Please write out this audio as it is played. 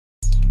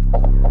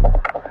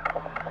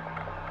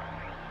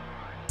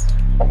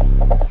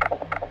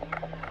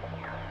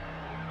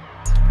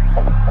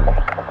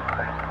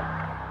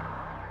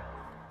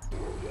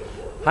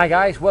Hi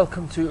guys,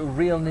 welcome to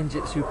Real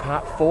Ninjutsu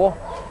Part 4.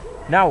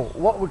 Now,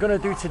 what we're going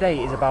to do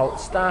today is about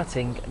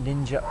starting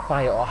ninja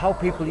fire, or how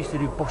people used to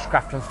do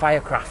bushcraft and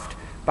firecraft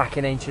back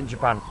in ancient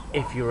Japan,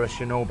 if you're a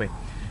shinobi.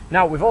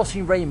 Now, we've all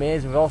seen Ray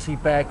Mears and we've all seen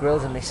Bear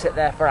Grylls, and they sit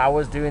there for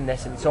hours doing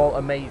this, and it's all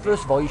amazing.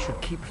 First of all, you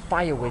should keep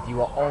fire with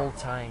you at all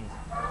times.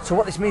 So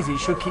what this means is you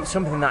should keep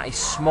something that is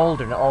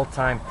smouldering at all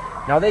time.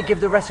 Now, they give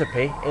the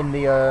recipe in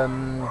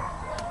the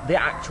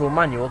actual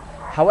manual.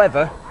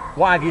 However,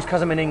 what I've used,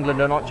 because I'm in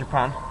England and not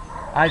Japan,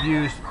 I've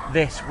used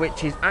this,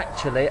 which is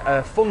actually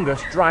a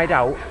fungus dried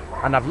out,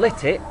 and I've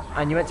lit it,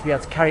 and you're meant to be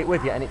able to carry it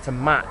with you, and it's a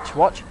match.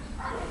 Watch.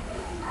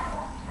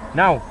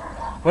 Now,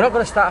 we're not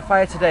going to start a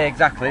fire today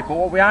exactly, but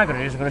what we are going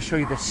to do is I'm going to show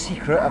you the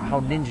secret of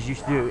how ninjas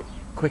used to do it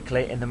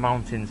quickly in the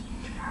mountains.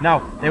 Now,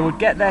 they would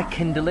get their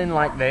kindling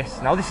like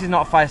this. Now, this is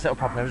not a fire set up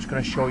properly, I'm just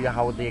going to show you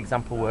how the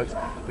example works.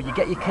 But you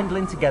get your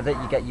kindling together,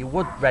 you get your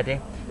wood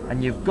ready,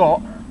 and you've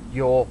got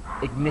your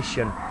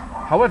ignition.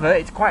 However,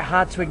 it's quite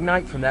hard to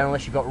ignite from there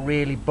unless you've got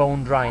really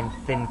bone dry and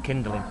thin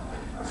kindling.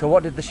 So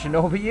what did the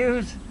shinobi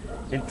use?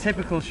 In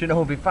typical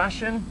shinobi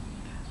fashion,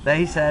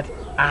 they said,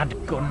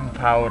 add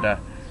gunpowder.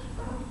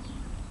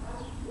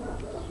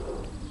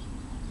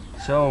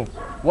 So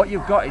what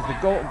you've got is the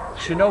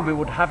shinobi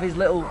would have his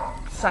little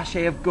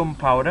sachet of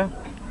gunpowder.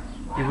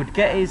 He would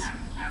get his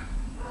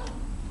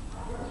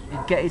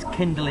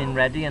kindling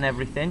ready and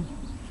everything.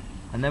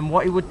 And then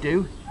what he would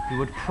do, he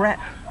would prep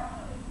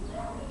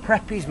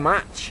his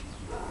match.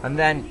 And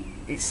then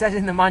it says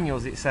in the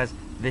manuals, it says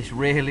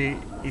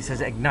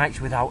it ignites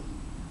without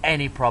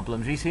any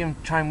problems. You see him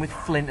trying with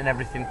flint and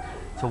everything.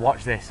 So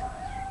watch this.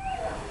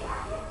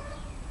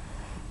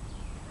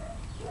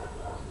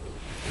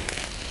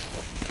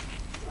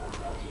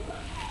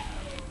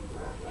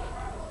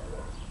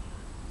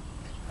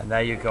 And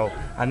there you go.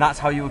 And that's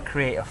how you would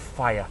create a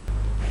fire.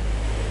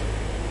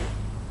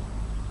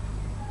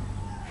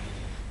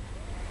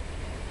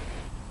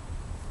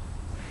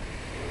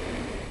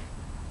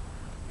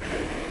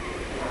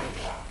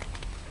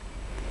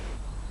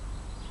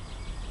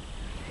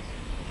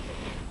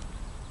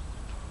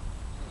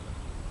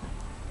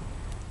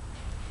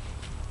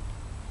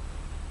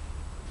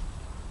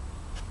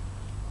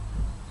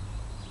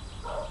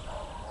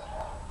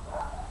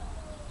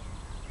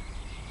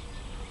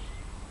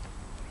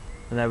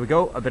 And there we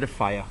go, a bit of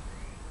fire.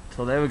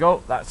 So there we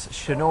go, that's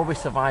shinobi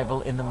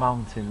survival in the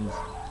mountains.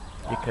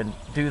 You can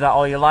do that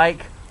all you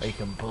like, or you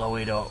can blow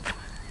it up.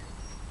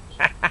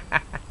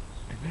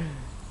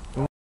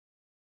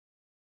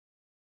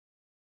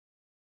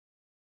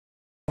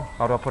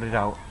 How do I put it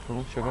out?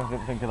 Sugar, I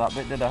didn't think of that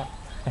bit, did I?